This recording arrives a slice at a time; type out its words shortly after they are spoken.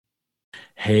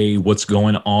Hey, what's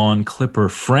going on, Clipper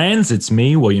friends? It's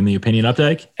me, William the Opinion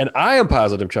Updike. And I am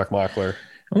positive Chuck Mockler.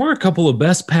 And we're a couple of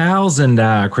best pals and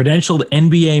credentialed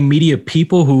NBA media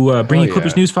people who bring you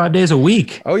Clippers news 5 days a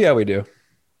week. Oh, yeah, we do.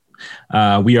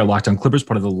 We are Locked On Clippers,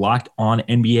 part of the Locked On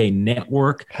NBA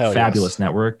network. Fabulous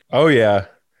network. Oh, yeah.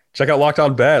 Check out Locked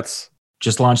On Bets.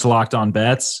 Just launched Locked On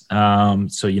Bets.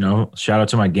 So, shout out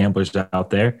to my gamblers out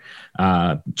there.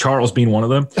 Charles being one of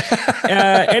them.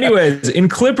 Anyways, in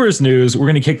Clippers news, we're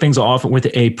going to kick things off with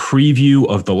a preview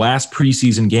of the last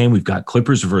preseason game. We've got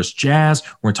Clippers versus Jazz.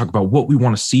 We're going to talk about what we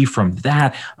want to see from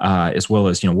that, as well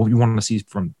as, what we want to see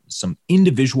from some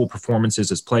individual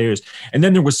performances as players. And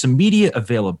then there was some media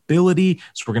availability.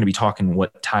 So we're going to be talking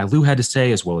what Ty Lue had to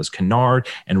say, as well as Kennard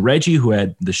and Reggie, who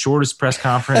had the shortest press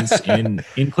conference in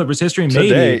Clippers history. Maybe.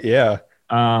 Today, yeah.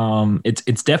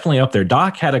 It's definitely up there.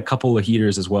 Doc had a couple of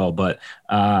heaters as well, but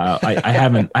I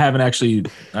haven't actually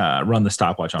run the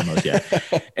stopwatch on those yet.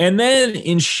 And then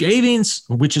in shavings,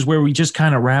 which is where we just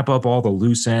kind of wrap up all the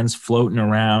loose ends floating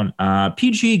around,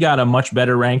 PG got a much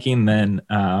better ranking than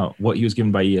what he was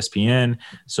given by ESPN.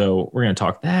 So we're going to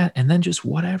talk that and then just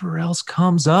whatever else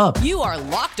comes up. You are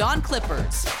Locked On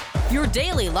Clippers, your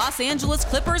daily Los Angeles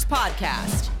Clippers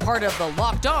podcast, part of the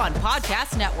Locked On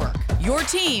Podcast Network, your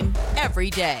team every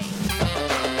day.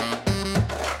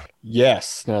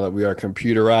 Yes, now that we are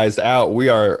computerized out, we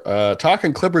are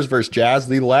talking Clippers versus Jazz,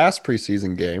 the last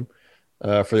preseason game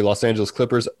for the Los Angeles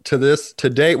Clippers. To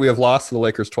date, we have lost to the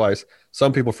Lakers twice.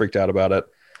 Some people freaked out about it.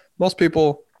 Most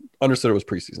people understood it was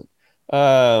preseason.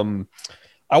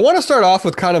 I want to start off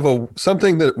with kind of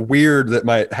something weird that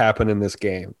might happen in this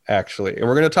game, actually. And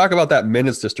we're going to talk about that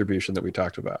minutes distribution that we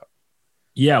talked about.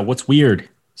 Yeah, what's weird?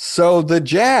 So the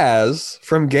Jazz,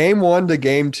 from game 1 to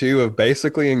game 2, have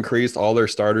basically increased all their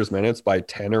starters' minutes by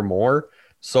 10 or more.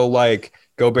 So,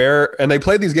 Gobert, and they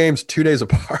played these games 2 days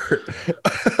apart.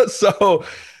 So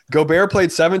Gobert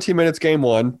played 17 minutes game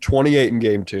 1, 28 in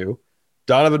game 2.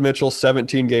 Donovan Mitchell,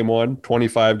 17 game 1,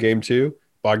 25 game 2.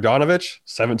 Bogdanovich,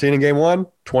 17 in game 1,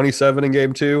 27 in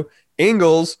game 2.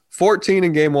 Ingles, 14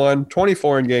 in game 1,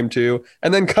 24 in game 2.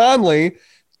 And then Conley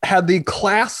had the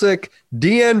classic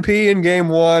DNP in game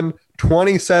 1,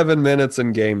 27 minutes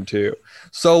in game 2.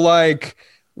 So,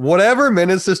 whatever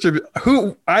minutes distribution,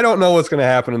 I don't know what's going to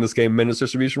happen in this game minutes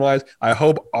distribution-wise. I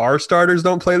hope our starters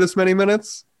don't play this many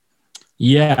minutes.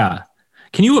 Yeah.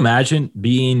 Can you imagine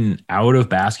being out of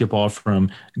basketball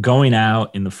from going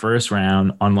out in the first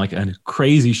round on a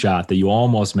crazy shot that you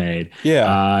almost made?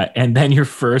 Yeah. And then your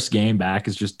first game back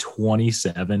is just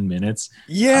 27 minutes.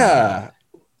 Yeah.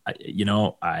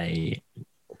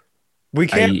 We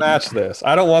can't match this.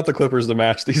 I don't want the Clippers to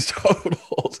match these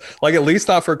totals. At least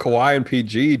not for Kawhi and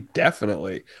PG,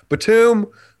 definitely. Batum,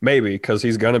 maybe, because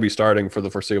he's going to be starting for the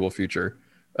foreseeable future,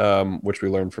 which we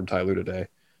learned from Ty Lue today.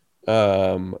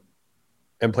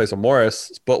 And play some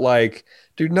Morris, but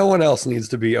dude, no one else needs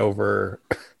to be over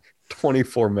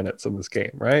 24 minutes in this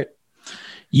game, right?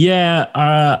 Yeah.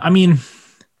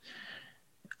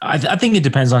 I think it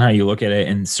depends on how you look at it.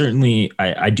 And certainly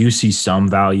I do see some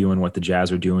value in what the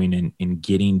Jazz are doing in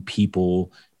getting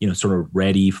people, sort of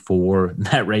ready for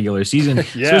that regular season,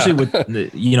 Yeah. Especially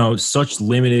with, such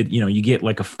limited, you get a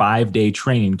 5-day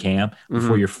training camp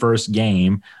before your first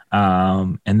game.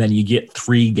 And then you get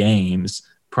 3 games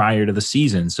prior to the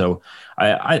season. So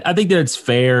I think that it's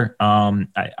fair.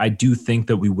 I do think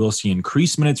that we will see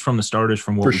increased minutes from the starters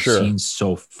from what we've seen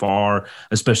so far,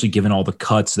 especially given all the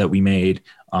cuts that we made.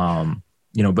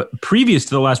 But previous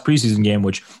to the last preseason game,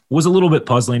 which was a little bit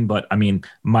puzzling, but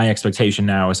my expectation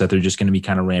now is that they're just going to be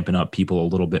kind of ramping up people a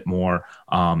little bit more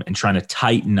and trying to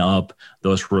tighten up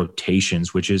those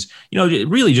rotations, which is,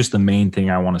 really just the main thing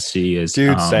I want to see is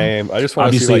same. I just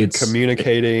want to see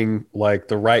communicating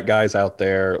the right guys out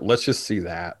there. Let's just see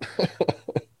that.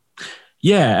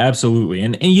 Yeah, absolutely.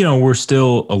 And we're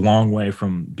still a long way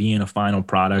from being a final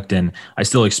product, and I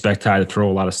still expect Ty to throw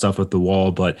a lot of stuff at the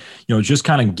wall, but, just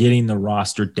kind of getting the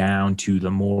roster down to the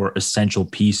more essential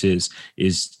pieces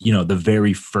is, the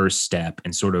very first step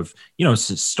and sort of,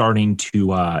 starting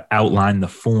to outline the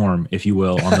form, if you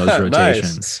will, on those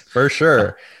rotations. Nice. For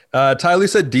sure. Ty Lue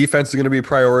said defense is going to be a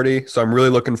priority, so I'm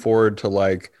really looking forward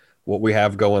to what we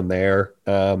have going there.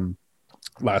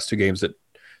 Last 2 games that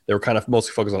they were kind of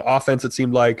mostly focused on offense, it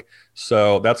seemed like.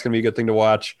 So that's going to be a good thing to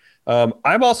watch.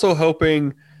 I'm also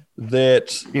hoping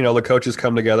that, the coaches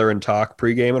come together and talk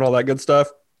pregame and all that good stuff,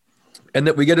 and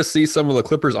that we get to see some of the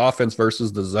Clippers offense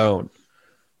versus the zone,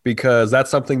 because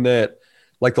that's something that,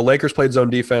 the Lakers played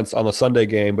zone defense on the Sunday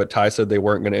game, but Ty said they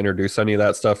weren't going to introduce any of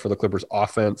that stuff for the Clippers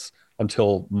offense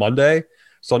until Monday.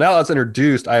 So now that's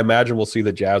introduced, I imagine we'll see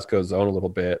the Jazz go zone a little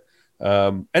bit.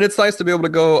 And it's nice to be able to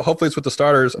go, hopefully it's with the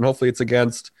starters, and hopefully it's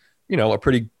against, a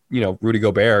pretty, Rudy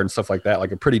Gobert and stuff like that,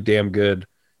 like a pretty damn good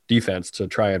defense to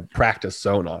try and practice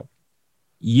zone on.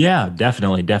 Yeah,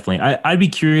 definitely. I'd be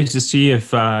curious to see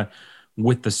if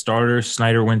with the starters,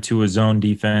 Snyder went to a zone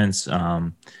defense.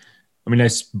 I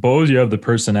suppose you have the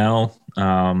personnel,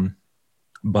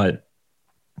 but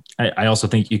I also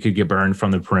think you could get burned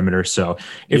from the perimeter. So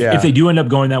if they do end up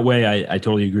going that way, I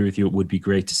totally agree with you. It would be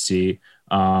great to see.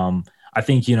 I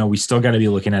think, we still got to be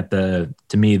looking at to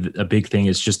me, a big thing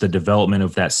is just the development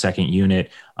of that second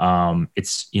unit.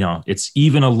 It's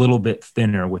even a little bit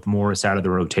thinner with Morris out of the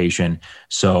rotation.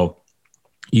 So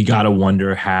you got to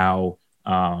wonder how,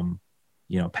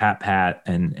 Pat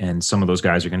and some of those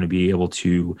guys are going to be able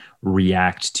to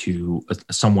react to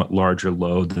a somewhat larger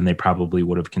load than they probably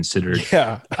would have considered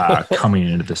coming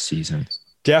into the season.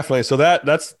 Definitely. So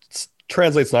that's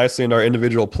translates nicely into our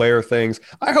individual player things.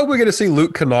 I hope we get to see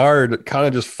Luke Kennard kind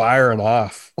of just firing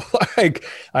off.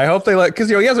 I hope they because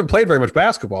he hasn't played very much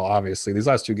basketball, obviously. These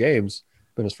last 2 games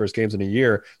been his first games in a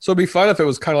year. So it'd be fun if it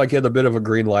was kind of like he had a bit of a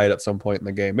green light at some point in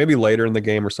the game, maybe later in the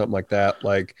game or something like that.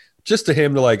 Like just to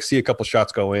him to see a couple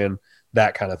shots go in,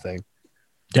 that kind of thing.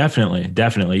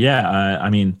 Definitely. Yeah.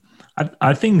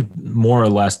 I think more or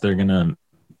less they're going to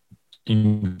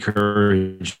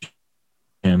encourage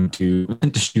him to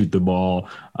shoot the ball.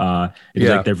 Like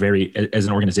they're as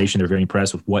an organization, they're very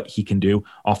impressed with what he can do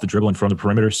off the dribble and from the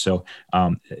perimeter. So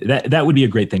that would be a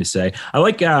great thing to say. I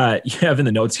like you have in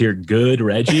the notes here, good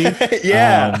Reggie.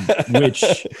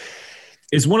 Which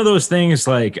is one of those things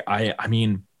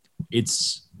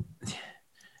it's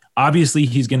obviously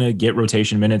he's going to get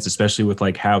rotation minutes, especially with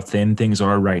how thin things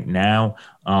are right now.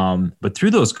 But through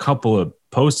those couple of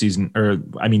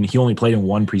postseason, he only played in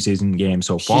 1 preseason game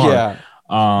so far. Yeah.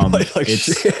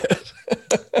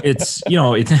 It's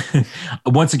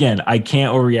once again, I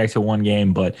can't overreact to 1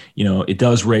 game, but it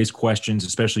does raise questions,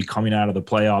 especially coming out of the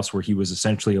playoffs where he was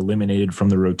essentially eliminated from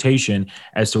the rotation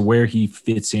as to where he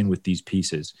fits in with these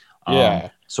pieces.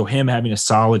 So him having a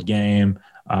solid game,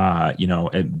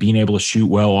 and being able to shoot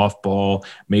well off ball,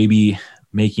 maybe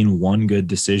making 1 good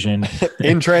decision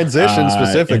in transition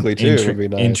specifically would be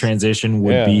nice. In transition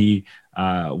would be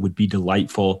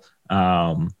delightful.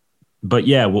 But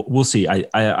yeah, we'll see.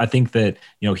 I think that,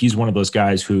 he's one of those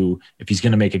guys who, if he's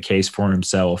going to make a case for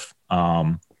himself,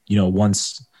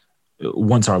 once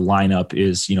our lineup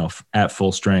is, at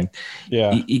full strength,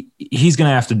 he's going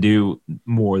to have to do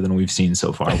more than we've seen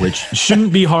so far, which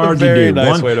shouldn't be hard to do.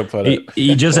 Nice way to put it.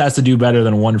 He just has to do better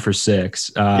than 1 for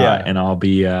 6. And I'll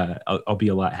be a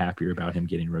lot happier about him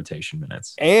getting rotation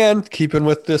minutes. And keeping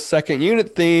with this second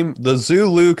unit theme, the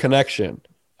Zulu connection.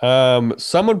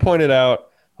 Someone pointed out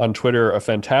on Twitter a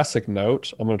fantastic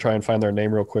note. I'm going to try and find their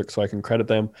name real quick so I can credit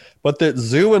them. But that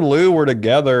Zoo and Lou were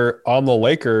together on the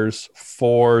Lakers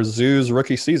for Zoo's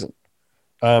rookie season.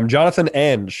 Jonathan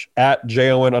Enge at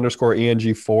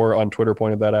JON_ENG4 on Twitter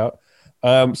pointed that out.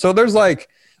 So there's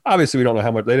obviously we don't know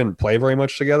how much, they didn't play very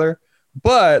much together,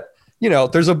 but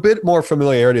there's a bit more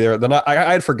familiarity there than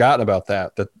I had forgotten about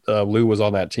that Lou was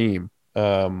on that team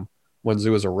when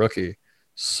Zoo was a rookie.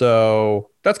 So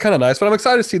that's kind of nice, but I'm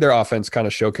excited to see their offense kind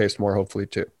of showcased more, hopefully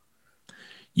too.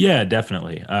 Yeah,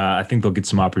 definitely. I think they'll get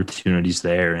some opportunities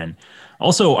there. And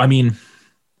also, I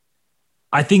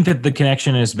think that the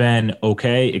connection has been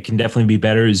okay. It can definitely be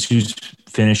better. Zoo's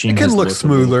finishing it can look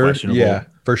smoother. Yeah,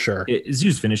 for sure.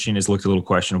 Zoo's finishing has looked a little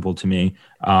questionable to me.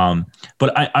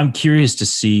 But I'm curious to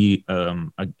see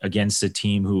against a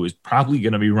team who is probably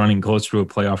going to be running close to a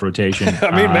playoff rotation.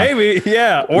 Maybe,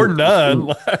 yeah, or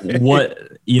none. What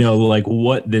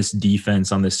this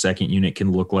defense on this second unit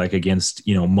can look like against,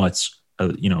 much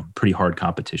pretty hard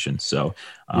competition. So,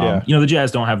 the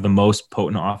Jazz don't have the most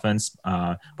potent offense,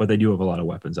 but they do have a lot of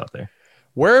weapons out there.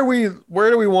 Where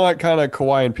do we want kind of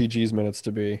Kawhi and PG's minutes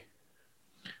to be?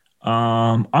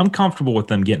 I'm comfortable with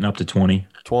them getting up to 20.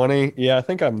 20? Yeah, I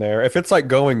think I'm there. If it's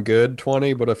going good,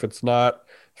 20, but if it's not,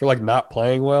 if we're not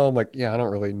playing well, I'm I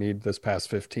don't really need this past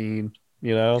 15.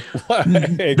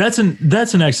 That's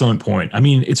an excellent point.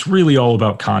 It's really all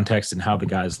about context and how the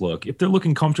guys look. If they're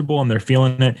looking comfortable and they're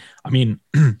feeling it,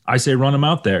 I say run them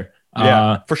out there.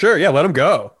 Yeah, for sure. Yeah, let them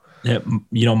go.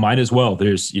 Might as well.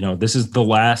 There's, this is the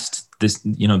last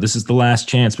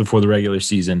chance before the regular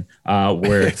season.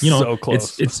 Where it's so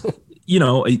close. It's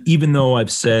even though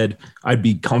I've said I'd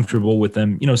be comfortable with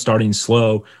them, starting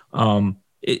slow.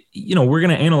 We're going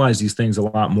to analyze these things a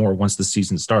lot more once the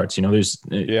season starts. There's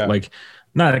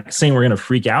not saying we're going to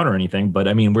freak out or anything, but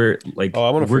we're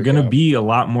we're going to be a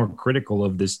lot more critical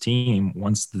of this team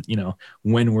once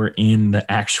when we're in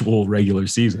the actual regular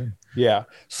season. Yeah.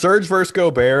 Surge versus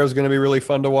Gobert is going to be really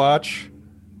fun to watch.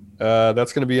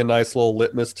 That's going to be a nice little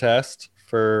litmus test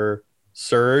for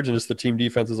Surge and just the team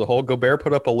defense as a whole. Gobert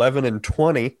put up 11 and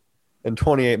 20 in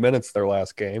 28 minutes their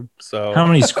last game. So how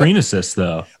many screen assists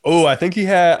though? Oh, I think he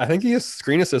has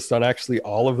screen assists on actually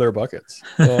all of their buckets.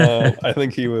 I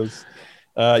think he was.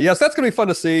 Yes, that's going to be fun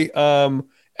to see.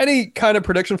 Any kind of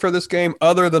prediction for this game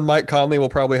other than Mike Conley will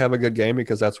probably have a good game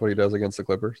because that's what he does against the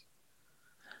Clippers?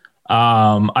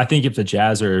 I think if the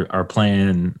Jazz are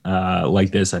playing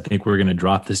like this, I think we're going to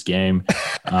drop this game.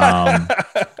 But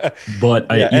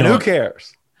who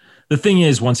cares? The thing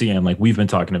is, once again, like we've been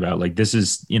talking about, like this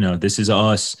is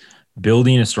us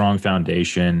building a strong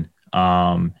foundation.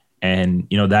 And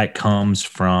that comes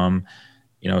from,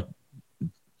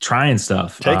 trying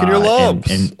stuff, taking your lumps,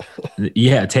 and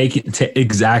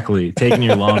exactly taking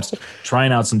your lumps,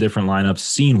 trying out some different lineups,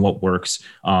 seeing what works.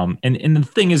 And the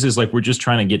thing is like we're just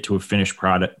trying to get to a finished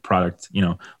product.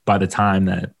 By the time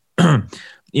that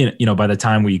by the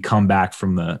time we come back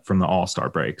from the All-Star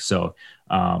break. So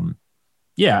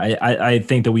I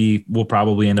think that we will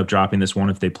probably end up dropping this one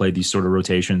if they play these sort of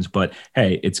rotations. But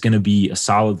hey, it's going to be a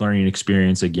solid learning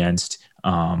experience against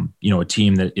a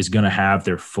team that is going to have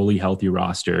their fully healthy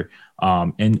roster,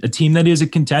 and a team that is a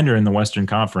contender in the Western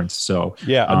Conference. So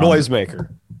a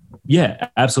noisemaker. Yeah,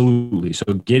 absolutely. So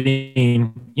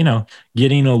getting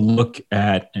a look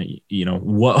at,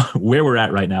 where we're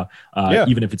at right now,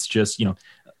 even if it's just,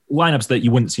 lineups that you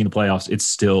wouldn't see in the playoffs, it's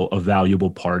still a valuable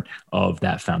part of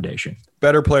that foundation.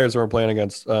 Better players we're playing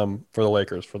against for the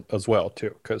Lakers as well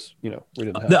too, because we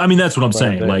didn't have. I mean, that's what I'm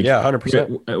saying. Like,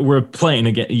 100%. We're playing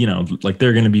again. Like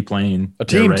they're going to be playing a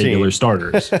team regular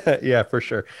starters. Yeah, for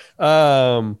sure.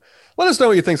 Let us know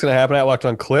what you think's going to happen at Locked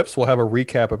On Clips. We'll have a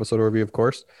recap episode review, of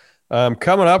course.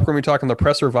 Coming up, we're going to be talking the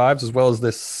Presser Vibes as well as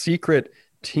this secret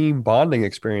team bonding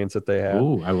experience that they have.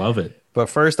 Ooh, I love it. But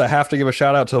first, I have to give a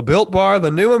shout out to Built Bar.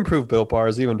 The new improved Built Bar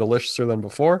is even deliciouser than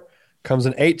before. Comes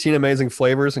in 18 amazing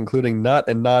flavors, including nut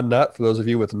and non-nut for those of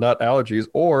you with nut allergies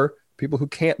or people who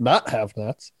can't not have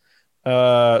nuts.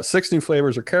 6 new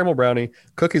flavors are caramel brownie,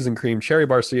 cookies and cream, cherry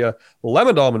barcia,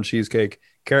 lemon almond cheesecake,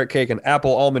 carrot cake, and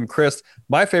apple almond crisp.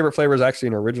 My favorite flavor is actually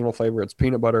an original flavor. It's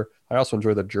peanut butter. I also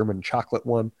enjoy the German chocolate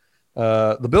one.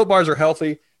 The Built Bars are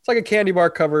healthy. It's like a candy bar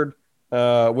covered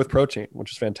with protein,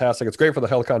 which is fantastic. It's great for the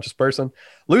health-conscious person.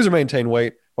 Lose or maintain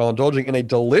weight while indulging in a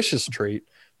delicious treat.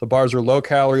 The bars are low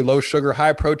calorie, low sugar,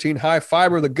 high protein, high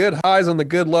fiber, the good highs and the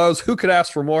good lows. Who could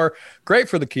ask for more? Great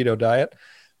for the keto diet.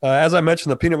 As I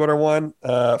mentioned, the peanut butter one,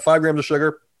 5 grams of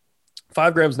sugar,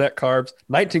 5 grams net carbs,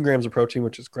 19 grams of protein,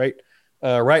 which is great.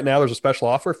 Right now, there's a special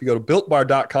offer. If you go to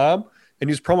BuiltBar.com and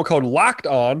use promo code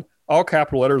LOCKEDON, all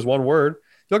capital letters, one word,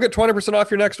 you'll get 20%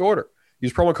 off your next order.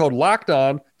 Use promo code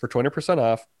LOCKEDON for 20%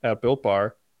 off at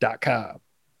BuiltBar.com.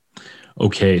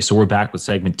 Okay, so we're back with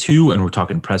segment 2, and we're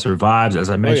talking Presser Vibes. As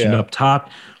I mentioned up top,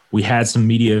 we had some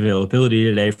media availability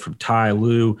today from Ty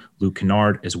Lue, Luke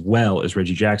Kennard, as well as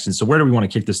Reggie Jackson. So where do we want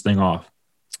to kick this thing off?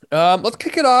 Let's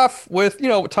kick it off with,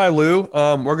 Ty Lue.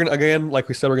 We're going to, again, like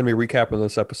we said, we're going to be recapping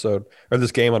this episode, or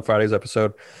this game on Friday's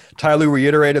episode. Ty Lue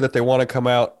reiterated that they want to come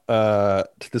out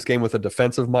to this game with a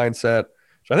defensive mindset,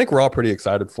 which I think we're all pretty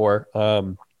excited for.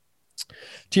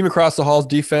 Team across the hall's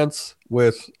defense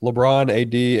with LeBron,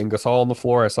 AD, and Gasol on the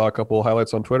floor. I saw a couple of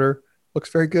highlights on Twitter. Looks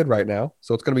very good right now.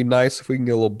 So it's going to be nice if we can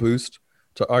get a little boost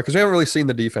to our, because we haven't really seen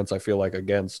the defense, I feel like,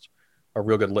 against a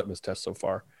real good litmus test so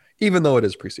far, even though it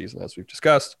is preseason, as we've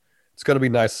discussed. It's going to be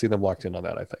nice to see them locked in on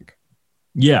that, I think.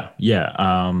 Yeah.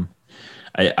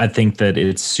 I think that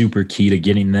it's super key to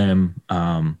getting them,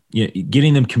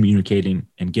 getting them communicating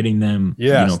and getting them,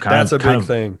 that's a big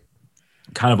thing.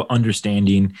 Kind of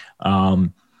understanding,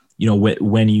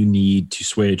 when you need to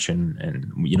switch and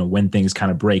when things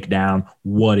kind of break down,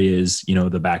 what is,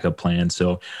 the backup plan.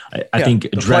 So I think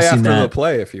addressing the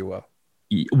play, if you will.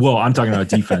 Well, I'm talking about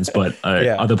defense, but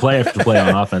the play after play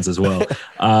on offense as well.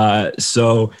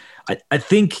 So I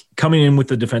think coming in with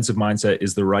the defensive mindset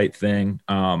is the right thing.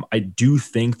 I do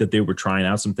think that they were trying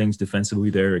out some things defensively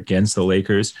there against the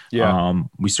Lakers. Yeah.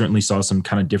 We certainly saw some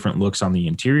kind of different looks on the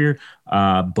interior,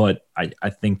 but I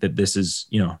think that this is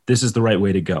the right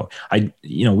way to go.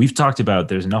 We've talked about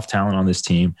there's enough talent on this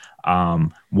team.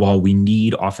 While we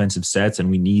need offensive sets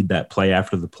and we need that play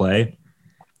after the play,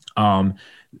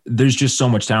 there's just so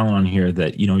much talent on here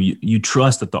that, you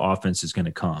trust that the offense is going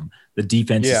to come. The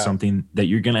defense is something that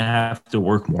you're going to have to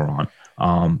work more on.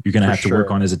 You're going to have to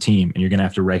work on as a team, and you're going to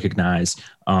have to recognize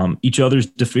each other's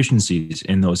deficiencies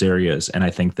in those areas. And I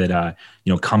think that,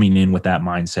 coming in with that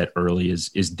mindset early is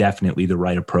definitely the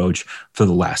right approach for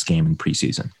the last game in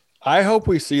preseason. I hope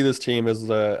we see this team as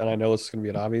and I know this is going to be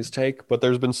an obvious take, but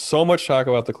there's been so much talk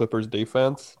about the Clippers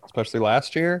defense, especially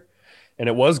last year. And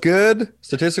it was good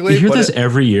statistically. You hear this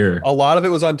every year. A lot of it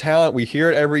was on talent. We hear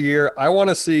it every year. I want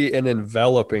to see an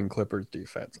enveloping Clippers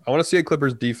defense. I want to see a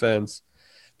Clippers defense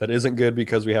that isn't good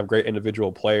because we have great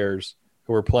individual players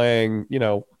who are playing,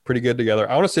 pretty good together.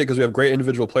 I want to see it because we have great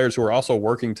individual players who are also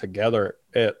working together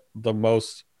at the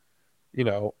most,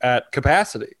 at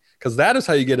capacity. Because that is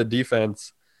how you get a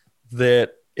defense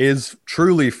that is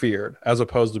truly feared, as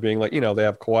opposed to being like, they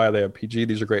have Kawhi, they have PG.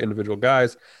 These are great individual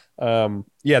guys.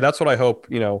 That's what I hope,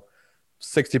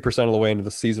 60% of the way into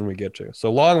the season we get to.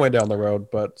 So long way down the road,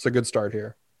 but it's a good start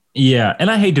here. Yeah, and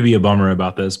I hate to be a bummer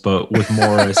about this, but with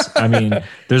Morris, I mean,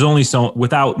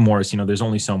 without Morris, there's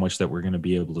only so much that we're going to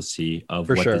be able to see of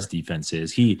what this defense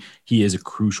is. He is a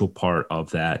crucial part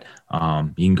of that.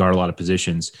 He can guard a lot of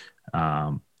positions,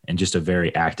 and just a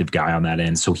very active guy on that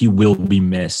end. So he will be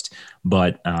missed.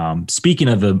 But speaking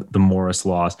of the Morris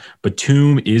loss,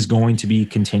 Batum is going to be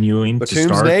continuing to start.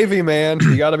 Batum's Navy, man.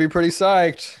 You got to be pretty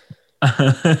psyched.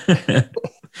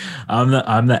 I'm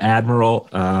the admiral,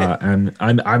 and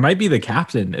I might be the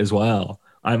captain as well.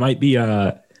 It might be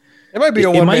a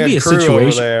one-man crew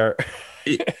over there.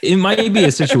 It might be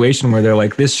a situation where they're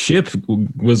like, this ship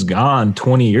was gone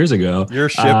 20 years ago. Your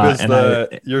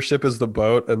ship is the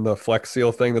boat and the Flex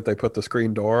Seal thing that they put the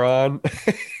screen door on.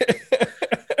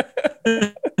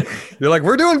 You're like,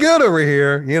 we're doing good over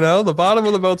here. The bottom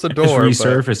of the boat's a door. It's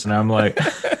resurfaced, and I'm like,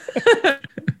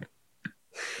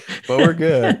 but we're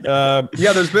good.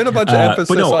 There's been a bunch of emphasis.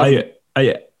 But no,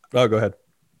 oh, go ahead.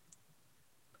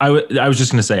 I was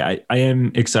just gonna say I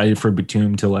am excited for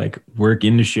Batum to work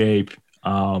into shape.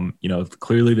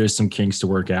 Clearly there's some kinks to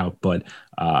work out, but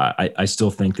I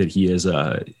still think that he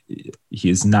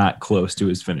is not close to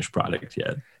his finished product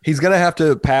yet. He's going to have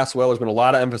to pass well. There's been a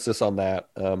lot of emphasis on that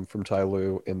from Ty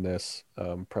Lue in this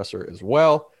presser as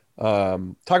well.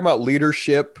 Talking about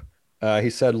leadership,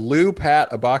 he said Lue, Pat,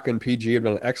 Ibaka, and PG have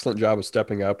done an excellent job of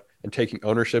stepping up and taking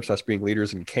ownership as being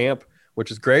leaders in camp,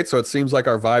 which is great. So it seems like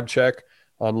our vibe check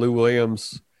on Lou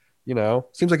Williams,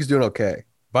 seems like he's doing okay.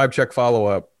 Vibe check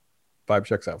follow-up. Vibe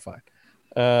checks out fine.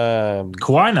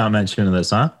 Kawhi not mentioned in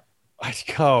this, huh?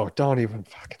 Don't even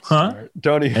fucking start.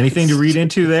 Don't even. Anything to read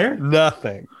into there?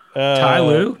 Nothing. Ty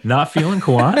Lue not feeling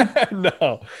Kawhi?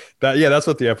 No. That's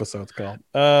what the episode's called.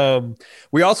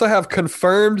 We also have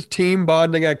confirmed team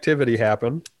bonding activity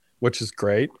happen, which is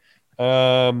great.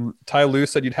 Ty Lue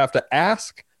said you'd have to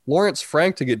ask Lawrence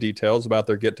Frank to get details about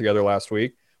their get-together last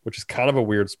week, which is kind of a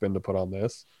weird spin to put on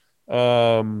this.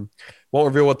 Won't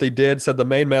reveal what they did. Said the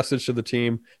main message to the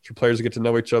team is for players to get to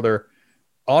know each other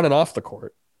on and off the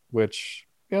court, which,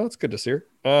 it's good to see.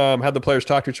 Had the players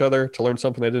talk to each other to learn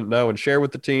something they didn't know and share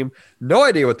with the team. No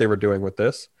idea what they were doing with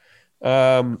this.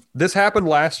 This happened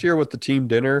last year with the team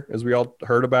dinner, as we all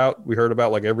heard about. We heard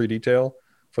about every detail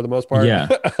for the most part. Yeah.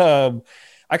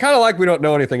 I kind of we don't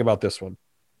know anything about this one.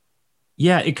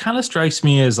 Yeah, it kind of strikes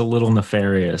me as a little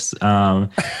nefarious.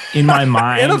 In my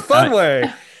mind, in a fun way.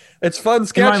 It's fun,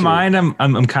 sketchy. In my mind,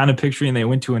 I'm kind of picturing they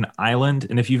went to an island,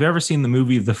 and if you've ever seen the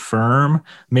movie The Firm,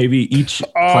 maybe each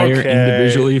player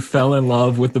individually fell in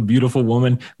love with the beautiful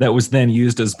woman that was then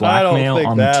used as blackmail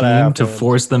on the team to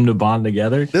force them to bond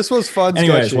together. This was fun.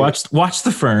 Anyways, sketchy. watch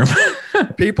The Firm.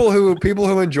 People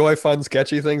who enjoy fun,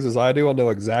 sketchy things as I do will know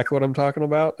exactly what I'm talking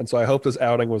about, and so I hope this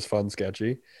outing was fun,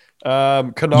 sketchy.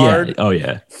 Kennard,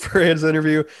 for his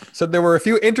interview, said there were a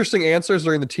few interesting answers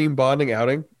during the team bonding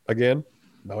outing. Again,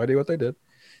 no idea what they did.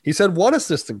 He said one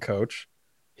assistant coach,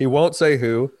 he won't say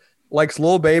who, likes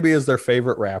Lil Baby as their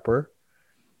favorite rapper.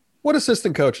 What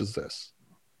assistant coach is this?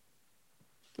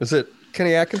 Is it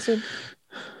Kenny Atkinson?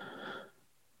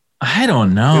 I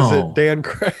don't know. Is it Dan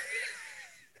Craig?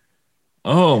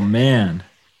 Oh, man.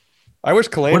 I wish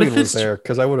Kalamian was there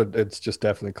because I would have. It's just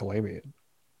definitely Kalamian.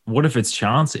 What if it's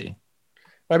Chauncey?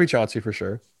 Might be Chauncey for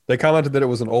sure. They commented that it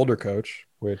was an older coach,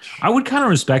 which I would kind of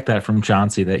respect that from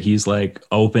Chauncey, that he's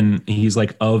open. He's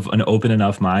of an open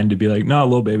enough mind to be like, no,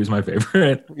 Lil Baby's my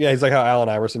favorite. Yeah, he's like how Allen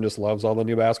Iverson just loves all the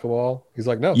new basketball. He's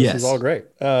like, no, this is all great.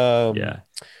 Yeah,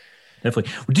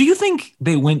 definitely. Do you think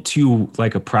they went to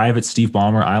a private Steve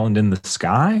Ballmer island in the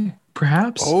sky,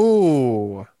 perhaps?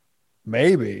 Oh,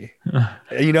 maybe.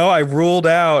 I ruled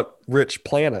out rich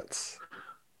planets.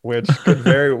 Which could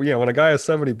very, when a guy has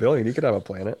 70 billion, he could have a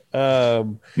planet.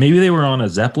 Maybe they were on a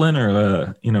Zeppelin or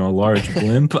a large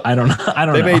blimp. I don't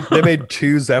know. They made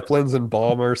two Zeppelins, and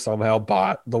Ballmer somehow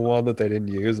bought the one that they didn't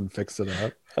use and fixed it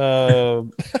up.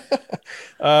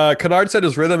 Kennard said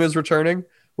his rhythm is returning,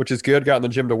 which is good. Got in the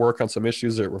gym to work on some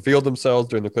issues that revealed themselves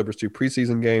during the Clippers 2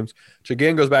 preseason games, which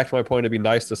again goes back to my point. It'd be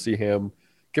nice to see him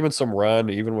given some run,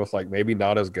 even with like maybe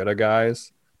not as good a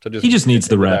guys. He just needs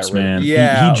the reps, man.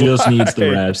 Yeah, he just needs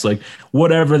the reps. Like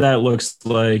whatever that looks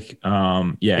like.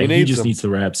 He just needs the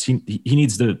reps. He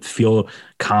needs to feel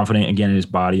confident again in his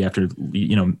body after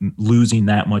losing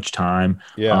that much time.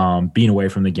 Yeah. Being away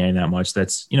from the game that much.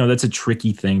 That's a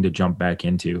tricky thing to jump back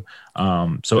into.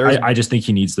 I just think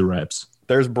he needs the reps.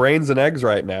 There's brains and eggs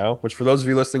right now, which for those of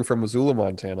you listening from Missoula,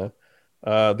 Montana,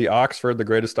 the Oxford, the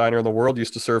greatest diner in the world,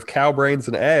 used to serve cow brains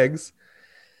and eggs.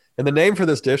 And the name for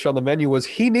this dish on the menu was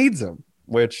He Needs Them,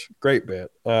 which great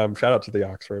bit. Shout out to the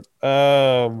Oxford.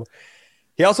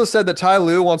 He also said that Ty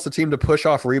Lue wants the team to push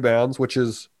off rebounds, which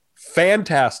is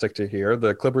fantastic to hear.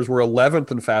 The Clippers were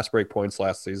 11th in fast break points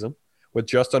last season with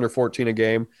just under 14 a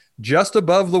game, just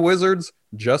above the Wizards,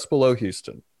 just below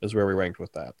Houston is where we ranked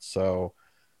with that. So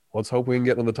let's hope we can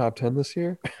get in the top 10 this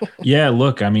year. Yeah,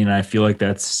 look, I mean, I feel like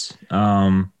that's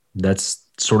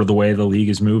sort of the way the league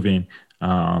is moving.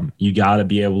 You got to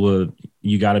be able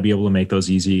to make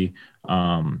those easy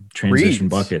transition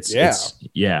buckets. It's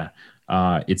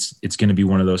going to be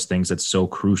one of those things that's so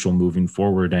crucial moving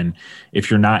forward. And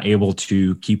if you're not able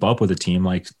to keep up with a team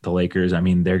like the Lakers, I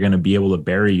mean, they're going to be able to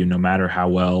bury you no matter how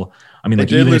well. I mean, they like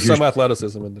did lose some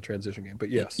athleticism in the transition game,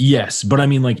 but yes, but I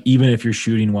mean, like even if you're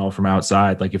shooting well from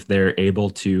outside, like if they're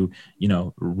able to,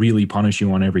 really punish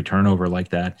you on every turnover like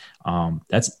that,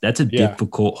 that's a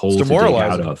difficult hole to dig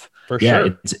out of. For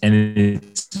sure.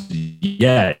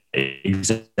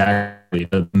 Exactly.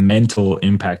 The mental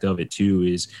impact of it too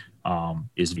is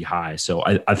high. So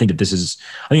I think that this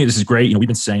is great. We've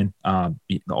been saying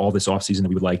all this offseason that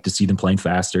we would like to see them playing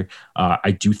faster. I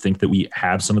do think that we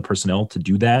have some of the personnel to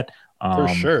do that. For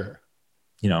sure.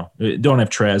 Don't have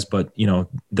Trez, but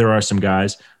there are some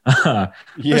guys.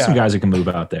 There's some guys that can move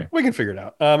out there. We can figure it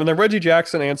out. And then Reggie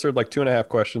Jackson answered like 2.5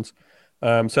 questions.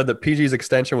 Said that PG's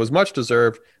extension was much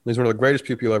deserved. He's one of the greatest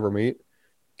people you'll ever meet.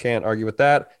 Can't argue with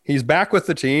that. He's back with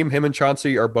the team. Him and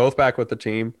Chauncey are both back with the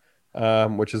team,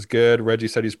 which is good. Reggie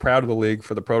said he's proud of the league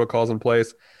for the protocols in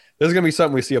place. This is going to be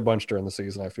something we see a bunch during the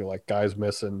season. I feel like guys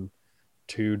missing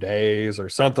 2 days or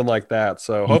something like that.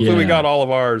 So hopefully we got all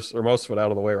of ours or most of it out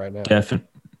of the way right now.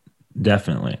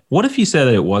 Definitely. What if he said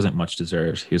that it wasn't much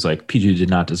deserved? He was like, PG did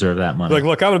not deserve that money. Like,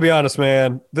 look, I'm going to be honest,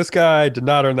 man. This guy did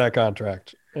not earn that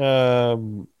contract.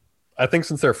 I think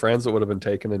since they're friends, it would have been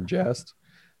taken in jest.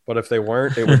 But if they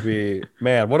weren't, it would be,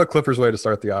 man, what a Clippers way to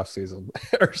start the offseason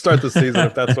or start the season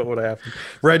if that's what would have happened.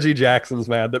 Reggie Jackson's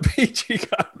mad that PG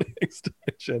got an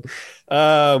extension.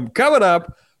 Coming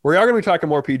up, we are going to be talking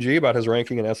more PG about his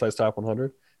ranking in SI's Top 100.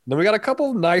 And then we got a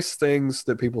couple of nice things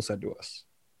that people said to us.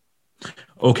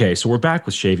 Okay, so we're back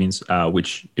with Shavings,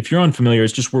 which, if you're unfamiliar,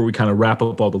 is just where we kind of wrap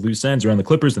up all the loose ends around the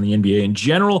Clippers and the NBA in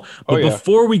general. But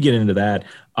before we get into that,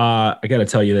 I got to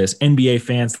tell you this. NBA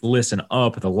fans, listen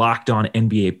up. The Locked On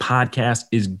NBA podcast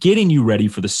is getting you ready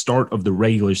for the start of the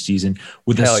regular season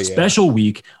with a special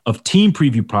week of team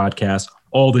preview podcasts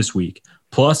all this week.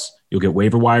 Plus, you'll get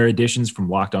waiver wire editions from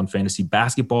Locked On Fantasy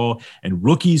Basketball and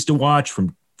rookies to watch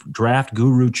from draft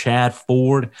guru Chad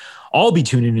Ford. I'll be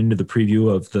tuning into the preview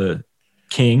of the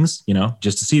Kings,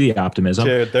 just to see the optimism.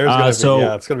 Dude, it's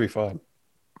going to be fun.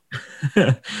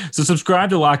 So subscribe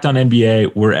to Locked On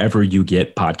NBA wherever you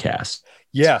get podcasts.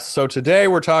 Yes. So today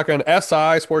we're talking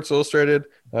SI, Sports Illustrated.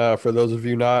 For those of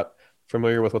you not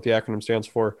familiar with what the acronym stands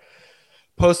for,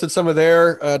 posted some of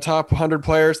their top 100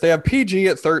 players. They have PG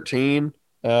at 13,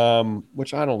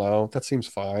 which I don't know. That seems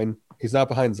fine. He's not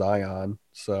behind Zion.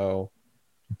 So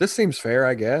this seems fair,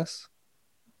 I guess.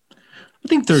 I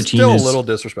think 13 still is a little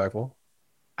disrespectful.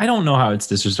 I don't know how it's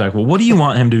disrespectful. What do you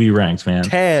want him to be ranked, man?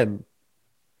 10.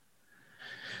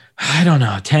 I don't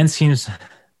know. 10 seems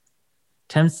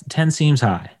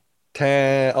high.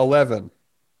 10, 11.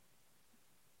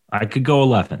 I could go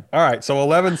 11. All right, so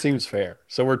 11 seems fair.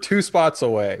 So we're 2 spots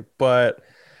away, but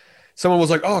someone was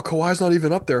like, "Oh, Kawhi's not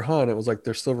even up there, huh?" And it was like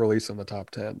they're still releasing the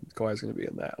top 10. Kawhi's going to be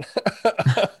in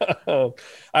that.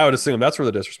 I would assume that's where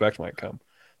the disrespect might come.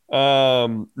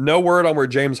 No word on where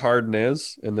James Harden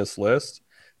is in this list.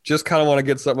 Just kind of want to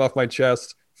get something off my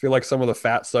chest. Feel like some of the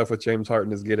fat stuff with James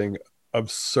Harden is getting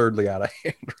absurdly out of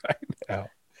hand right now.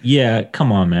 Yeah,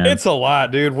 come on, man. It's a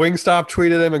lot, dude. Wingstop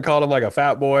tweeted him and called him like a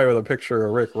fat boy with a picture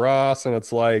of Rick Ross. And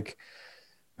it's like,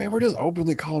 man, we're just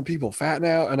openly calling people fat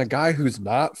now. And a guy who's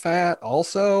not fat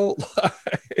also.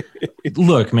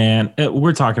 Look, man,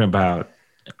 we're talking about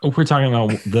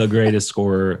the greatest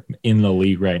scorer in the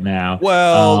league right now.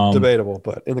 Well, debatable,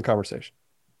 but in the conversation.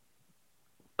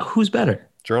 Who's better?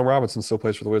 Jerome Robinson still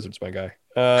plays for the Wizards, my guy.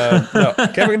 No,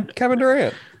 Kevin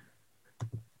Durant.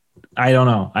 I don't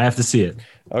know. I have to see it.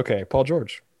 Okay, Paul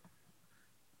George.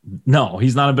 No,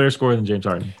 he's not a better scorer than James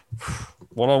Harden.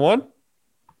 1-on-1?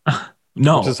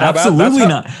 No, Which is how absolutely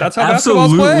not. That's how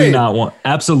basketball's played. Absolutely not one.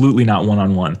 Absolutely not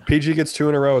one-on-one. PG gets 2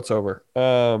 in a row. It's over.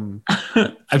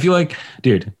 I feel like,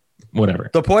 dude, whatever.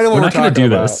 The point of what We're we're not going to talking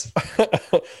do about. this.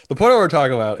 The point of what we're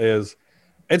talking about is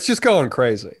it's just going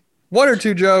crazy. 1 or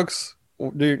 2 jokes.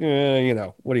 What are you going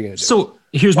to do? So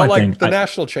here's my thing. The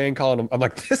national chain calling them. I'm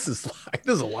like, this is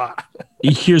a lot.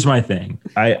 Here's my thing.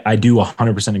 I do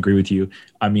 100% agree with you.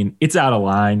 I mean, it's out of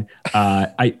line.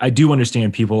 I do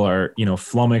understand people are,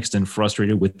 flummoxed and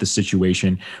frustrated with the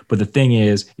situation. But the thing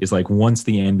is like once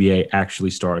the NBA actually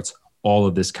starts, all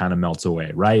of this kind of melts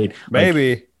away, right?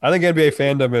 Maybe. I think NBA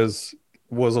fandom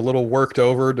was a little worked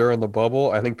over during the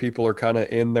bubble. I think people are kind of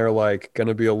in their like going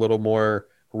to be a little more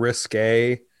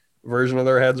risque version of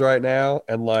their heads right now.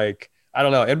 And like, I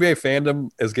don't know, NBA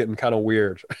fandom is getting kind of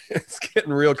weird. It's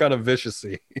getting real kind of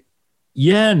vicious-y.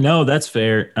 Yeah, no, that's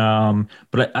fair.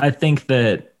 But I think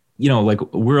that, like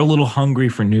we're a little hungry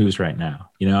for news right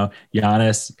now.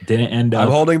 Giannis didn't end up.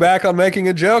 I'm holding back on making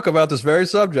a joke about this very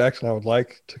subject, and I would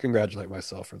like to congratulate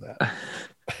myself for that.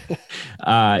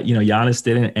 Giannis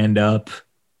didn't end up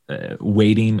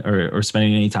waiting or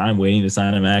spending any time waiting to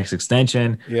sign a max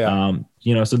extension. Yeah.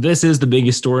 So this is the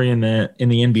biggest story in the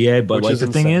NBA. But Which like the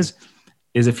insane. thing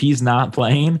is if he's not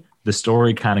playing, the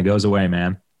story kind of goes away,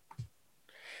 man.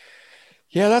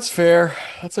 Yeah, that's fair.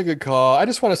 That's a good call. I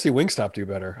just want to see Wingstop do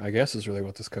better, I guess is really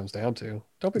what this comes down to.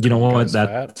 Don't be You know what?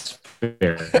 That's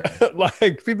Fair.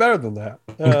 like, be better than that.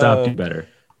 Wingstop do better.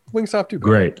 Wingstop do better.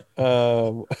 Great.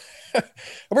 We're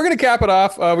going to cap it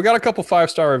off. We got a couple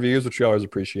 5-star reviews, which we always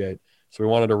appreciate. So we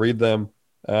wanted to read them.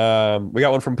 We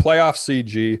got one from Playoff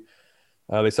CG.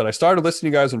 They said, I started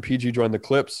listening to you guys when PG joined the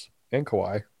Clips and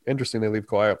Kawhi. Interesting, they leave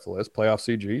Kawhi up the list. Playoff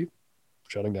CG,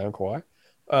 shutting down Kawhi.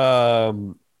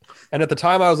 And at the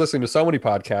time, I was listening to so many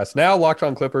podcasts. Now, Locked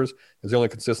On Clippers is the only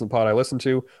consistent pod I listen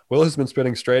to. Will has been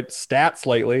spitting straight stats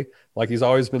lately, like he's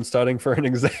always been studying for an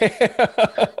exam.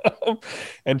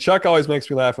 And Chuck always makes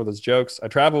me laugh with his jokes. I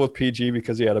travel with PG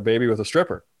because he had a baby with a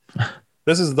stripper.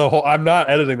 This is the whole – I'm not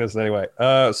editing this anyway.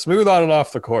 Smooth on and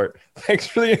off the court. Thanks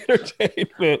for the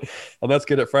entertainment. And let's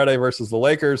get it Friday versus the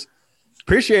Lakers.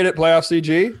 Appreciate it, Playoff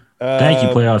CG. Thank you,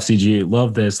 Playoff CG.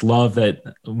 Love this. Love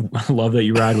that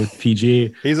you ride with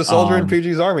PG. He's a soldier in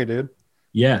PG's army, dude.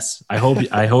 Yes, I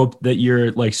hope that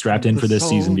you're like strapped in for this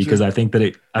season because I think that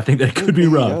it could be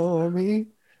rough. Army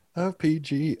of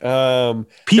PG.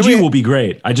 PG will be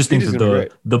great. I just think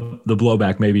that the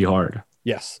blowback may be hard.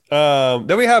 Yes. Then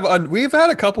we've had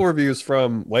a couple reviews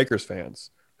from Lakers fans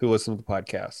who listen to the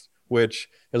podcast, which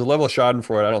is a level of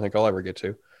schadenfreude I don't think I'll ever get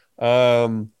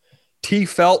to. T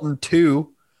Felton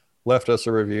 2 left us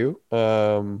a review.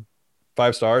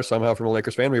 5 stars somehow from a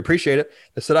Lakers fan. We appreciate it.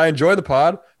 They said, I enjoy the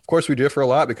pod. Of course, we differ a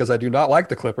lot because I do not like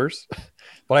the Clippers.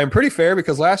 But I'm pretty fair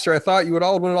because last year I thought you would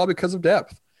all win it all because of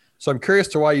depth. So I'm curious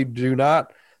to why you do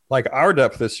not like our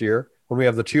depth this year when we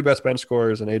have the 2 best bench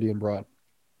scorers in AD and Braun.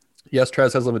 Yes,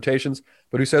 Trez has limitations,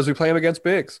 but who says we play him against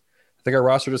bigs? I think our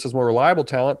roster just has more reliable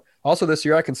talent. Also, this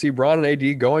year I can see Braun and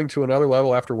AD going to another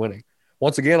level after winning.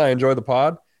 Once again, I enjoy the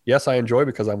pod. Yes, I enjoy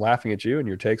because I'm laughing at you and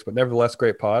your takes, but nevertheless,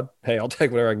 great pod. Hey, I'll take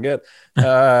whatever I can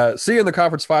get. See you in the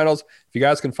conference finals. If you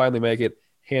guys can finally make it,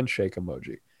 handshake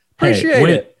emoji. Appreciate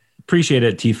it. Appreciate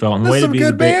it, T Felton. This is some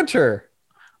good banter.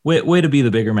 Way to be the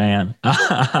bigger man.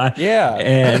 Yeah.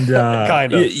 And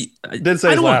kind of. Did say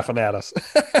he's laughing at us.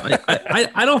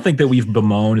 I don't think that we've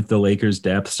bemoaned the Lakers'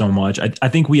 depth so much. I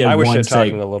think we had I wish one I'd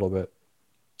talked a little bit.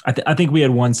 I think we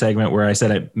had one segment where I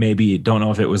said I maybe don't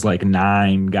know if it was like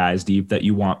 9 guys deep that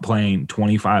you want playing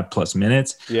 25 plus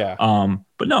minutes. Yeah.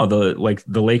 But no, the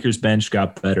Lakers bench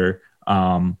got better.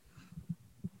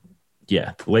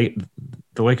 Yeah,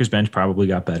 the Lakers bench probably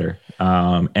got better.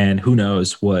 And who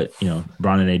knows what,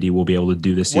 Bron and AD will be able to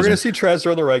do this season. We're going to see Trez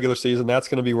during the regular season. That's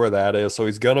going to be where that is. So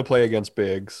he's going to play against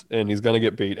bigs and he's going to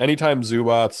get beat. Anytime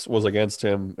Zubats was against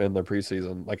him in the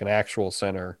preseason, like an actual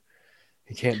center,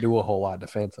 he can't do a whole lot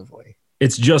defensively.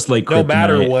 It's just like no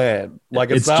matter when. Like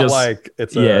it's not just, like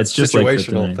it's a it's just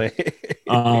situational like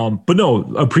thing. But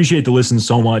no, appreciate the listen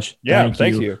so much. Yeah,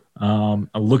 thank you. I'm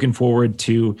looking forward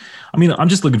to. I'm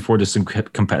just looking forward to some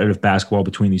competitive basketball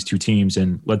between these two teams,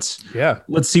 and let's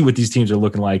see what these teams are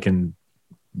looking like, and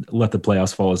let the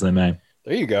playoffs fall as they may.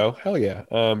 There you go. Hell yeah.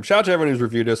 Shout out to everyone who's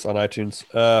reviewed us on iTunes.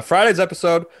 Friday's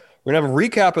episode, we're gonna have a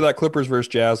recap of that Clippers versus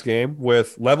Jazz game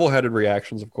with level-headed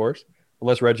reactions, of course.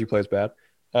 Unless Reggie plays bad.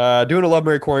 Doing a Love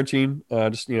Mary Quarantine.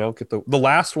 Just, get the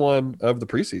last one of the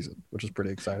preseason, which is pretty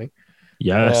exciting.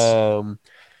 Yes.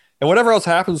 And whatever else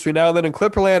happens between now and then in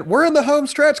Clipperland, we're in the home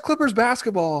stretch. Clippers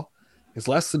basketball is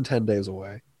less than 10 days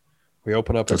away. We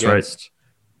open up against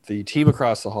the team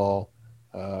across the hall.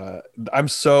 I'm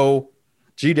so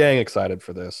dang excited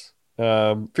for this.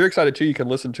 If you're excited too, you can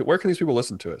listen to. Where can these people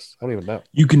listen to us? I don't even know.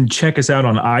 You can check us out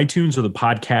on iTunes or the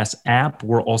podcast app.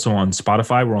 We're also on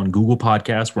Spotify. We're on Google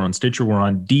Podcasts. We're on Stitcher. We're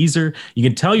on Deezer. You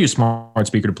can tell your smart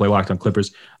speaker to play Locked On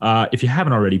Clippers. If you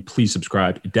haven't already, please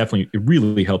subscribe. It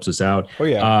really helps us out. Oh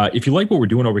yeah. If you like what we're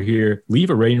doing over here,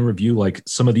 leave a rating and review like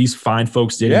some of these fine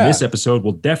folks did in this episode.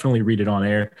 We'll definitely read it on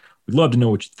air. We'd love to know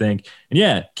what you think.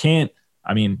 And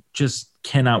just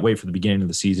cannot wait for the beginning of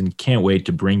the season. Can't wait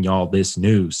to bring y'all this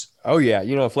news. Oh yeah.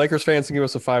 If Lakers fans can give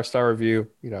us a 5-star review,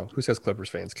 who says Clippers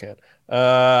fans can't?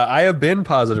 I have been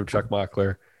positive Chuck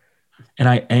Mockler. And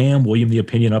I am William the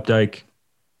Opinion Updike.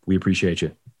 We appreciate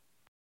you.